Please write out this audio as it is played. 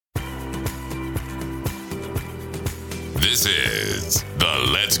This is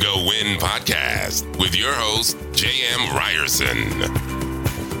the Let's Go Win podcast with your host, J.M. Ryerson.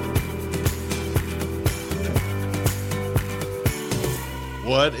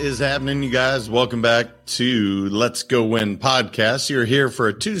 What is happening, you guys? Welcome back to Let's Go Win podcast. You're here for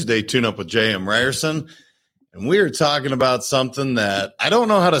a Tuesday tune-up with J.M. Ryerson, and we are talking about something that I don't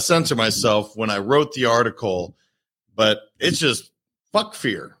know how to censor myself when I wrote the article, but it's just fuck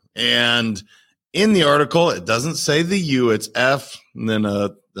fear. And in the article, it doesn't say the U, it's F, and then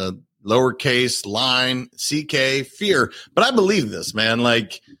the lowercase line, CK, fear. But I believe this, man.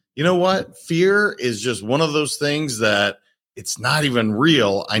 Like, you know what? Fear is just one of those things that it's not even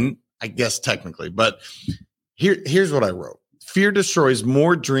real, I guess technically. But here's what I wrote. Fear destroys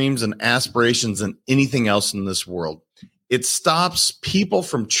more dreams and aspirations than anything else in this world. It stops people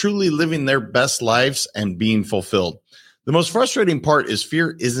from truly living their best lives and being fulfilled. The most frustrating part is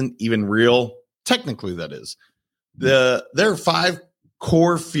fear isn't even real. Technically, that is. There are 5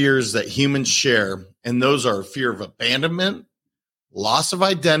 core fears that humans share, and those are fear of abandonment, loss of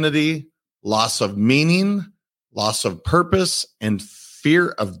identity, loss of meaning, loss of purpose, and fear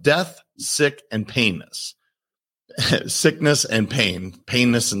of death, sick, and painness. Sickness and pain,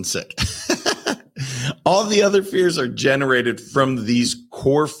 painness and sick. All the other fears are generated from these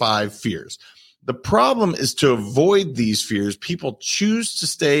core 5 fears. The problem is to avoid these fears, people choose to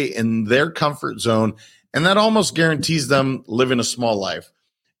stay in their comfort zone, and that almost guarantees them living a small life.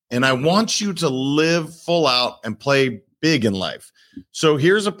 And I want you to live full out and play big in life. So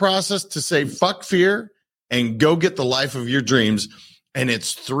here's a process to say fuck fear and go get the life of your dreams. And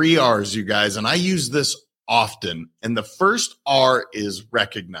it's 3 R's, you guys. And I use this often. And the first R is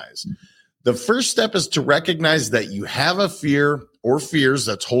recognize. The first step is to recognize that you have a fear or fears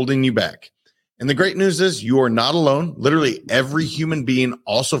that's holding you back. And the great news is you are not alone. Literally every human being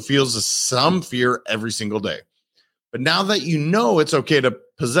also feels some fear every single day. But now that you know it's okay to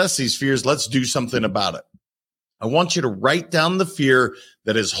possess these fears, let's do something about it. I want you to write down the fear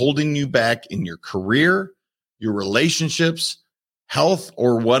that is holding you back in your career, your relationships, health,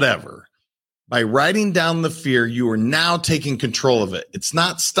 or whatever. By writing down the fear, you are now taking control of it. It's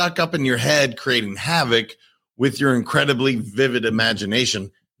not stuck up in your head creating havoc with your incredibly vivid imagination.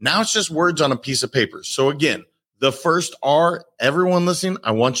 Now it's just words on a piece of paper. So again, the first R, everyone listening,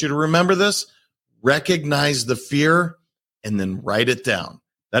 I want you to remember this. Recognize the fear and then write it down.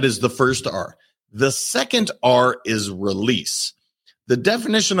 That is the first R. The second R is release. The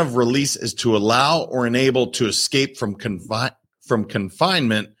definition of release is to allow or enable to escape from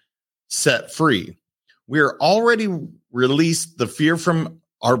confinement, set free. We are already released the fear from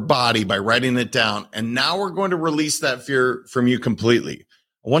our body by writing it down. And now we're going to release that fear from you completely.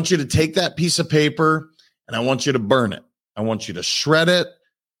 I want you to take that piece of paper and I want you to burn it. I want you to shred it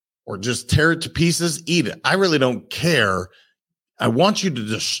or just tear it to pieces, eat it. I really don't care. I want you to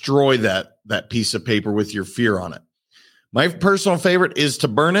destroy that piece of paper with your fear on it. My personal favorite is to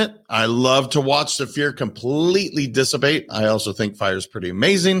burn it. I love to watch the fear completely dissipate. I also think fire is pretty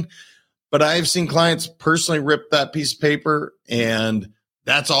amazing, but I've seen clients personally rip that piece of paper, and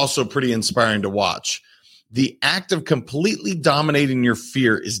that's also pretty inspiring to watch. The act of completely dominating your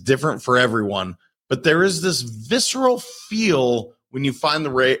fear is different for everyone, but there is this visceral feel when you find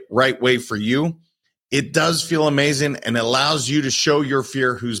the right way for you. It does feel amazing and allows you to show your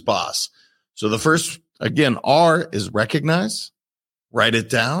fear who's boss. So the first, again, R is recognize, write it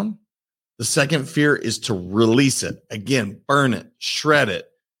down. The second fear is to release it. Again, burn it, shred it,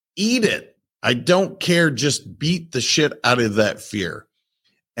 eat it. I don't care. Just beat the shit out of that fear.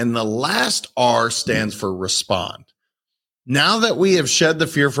 And the last R stands for respond. Now that we have shed the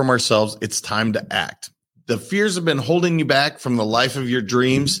fear from ourselves, it's time to act. The fears have been holding you back from the life of your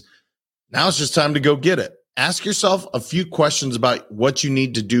dreams. Now it's just time to go get it. Ask yourself a few questions about what you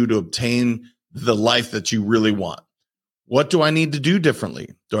need to do to obtain the life that you really want. What do I need to do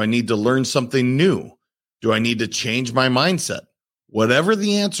differently? Do I need to learn something new? Do I need to change my mindset? Whatever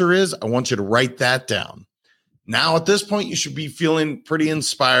the answer is, I want you to write that down. Now, at this point, you should be feeling pretty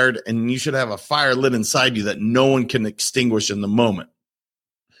inspired, and you should have a fire lit inside you that no one can extinguish in the moment.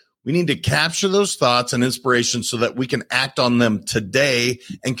 We need to capture those thoughts and inspirations so that we can act on them today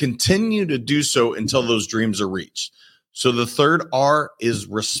and continue to do so until those dreams are reached. So the third R is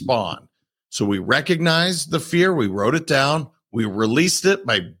respond. So we recognize the fear. We wrote it down. We released it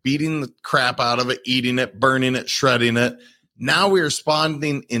by beating the crap out of it, eating it, burning it, shredding it. Now we're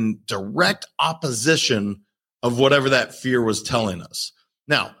responding in direct opposition of whatever that fear was telling us.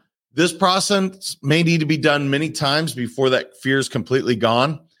 Now, this process may need to be done many times before that fear is completely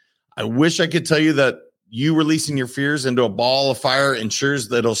gone. I wish I could tell you that you releasing your fears into a ball of fire ensures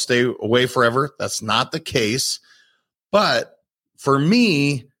that it'll stay away forever. That's not the case. But for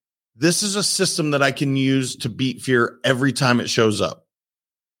me, this is a system that I can use to beat fear every time it shows up.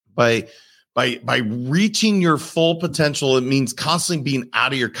 By reaching your full potential, it means constantly being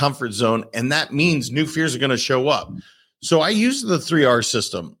out of your comfort zone. And that means new fears are going to show up. So I use the 3R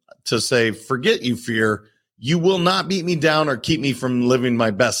system to say, forget you, fear. You will not beat me down or keep me from living my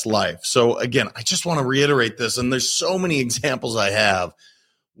best life. So again, I just want to reiterate this. And there's so many examples I have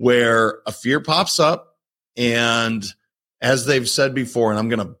where a fear pops up. And as they've said before, and I'm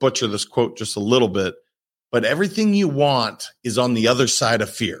going to butcher this quote just a little bit, but everything you want is on the other side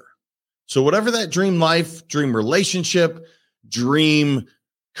of fear. So whatever that dream life, dream relationship, dream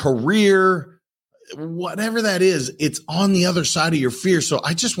career, whatever that is, it's on the other side of your fear. So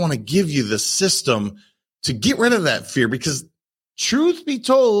I just want to give you the system to get rid of that fear, because truth be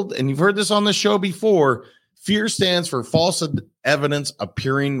told, and you've heard this on the show before, fear stands for false evidence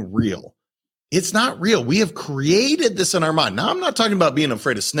appearing real. It's not real. We have created this in our mind. Now, I'm not talking about being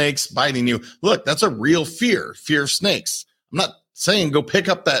afraid of snakes biting you. Look, that's a real fear of snakes. I'm not saying go pick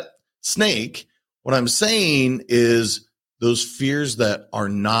up that snake. What I'm saying is those fears that are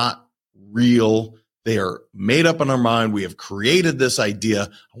not real, they are made up in our mind. We have created this idea.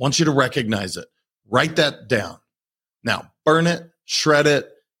 I want you to recognize it. Write that down. Now, burn it, shred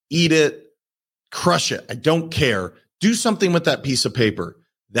it, eat it, crush it. I don't care. Do something with that piece of paper.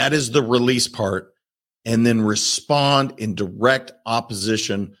 That is the release part. And then respond in direct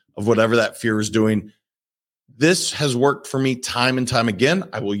opposition of whatever that fear is doing. This has worked for me time and time again.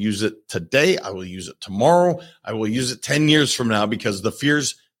 I will use it today. I will use it tomorrow. I will use it 10 years from now, because the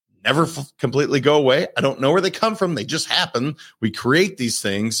fears never completely go away. I don't know where they come from. They just happen. We create these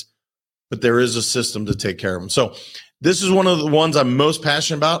things, but there is a system to take care of them. So this is one of the ones I'm most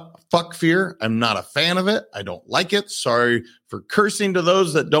passionate about. Fuck fear. I'm not a fan of it. I don't like it. Sorry for cursing to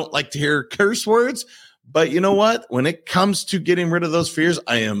those that don't like to hear curse words. But you know what? When it comes to getting rid of those fears,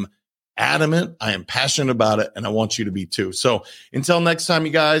 I am adamant. I am passionate about it, and I want you to be too. So until next time,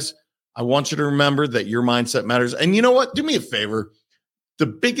 you guys, I want you to remember that your mindset matters. And you know what? Do me a favor. The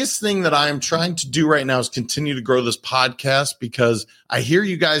biggest thing that I am trying to do right now is continue to grow this podcast, because I hear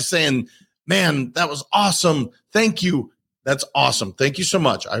you guys saying, man, that was awesome. Thank you. That's awesome. Thank you so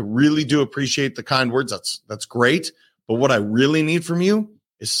much. I really do appreciate the kind words. That's great. But what I really need from you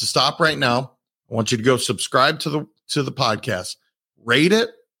is to stop right now. I want you to go subscribe to the podcast, rate it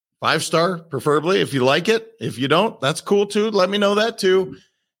 5-star, preferably, if you like it. If you don't, that's cool too. Let me know that too.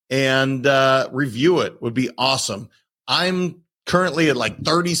 And review it would be awesome. I'm currently at like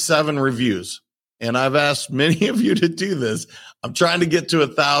 37 reviews, and I've asked many of you to do this. I'm trying to get to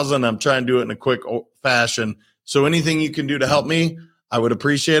 1,000. I'm trying to do it in a quick fashion. So anything you can do to help me, I would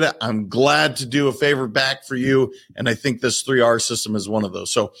appreciate it. I'm glad to do a favor back for you. And I think this 3R system is one of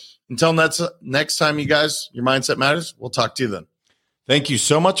those. So until next time, you guys, your mindset matters. We'll talk to you then. Thank you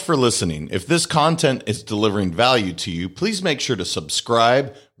so much for listening. If this content is delivering value to you, please make sure to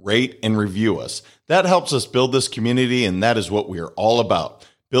subscribe, rate, and review us. That helps us build this community, and that is what we are all about.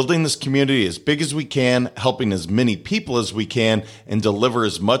 Building this community as big as we can, helping as many people as we can, and deliver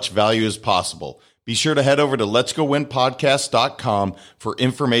as much value as possible. Be sure to head over to letsgowinpodcast.com for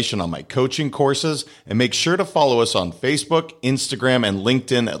information on my coaching courses, and make sure to follow us on Facebook, Instagram, and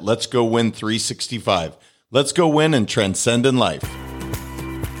LinkedIn at Let's Go Win 365. Let's go win and transcend in life.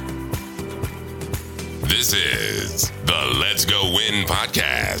 This is the Let's Go Win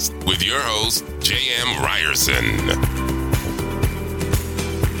podcast with your host, J.M. Ryerson.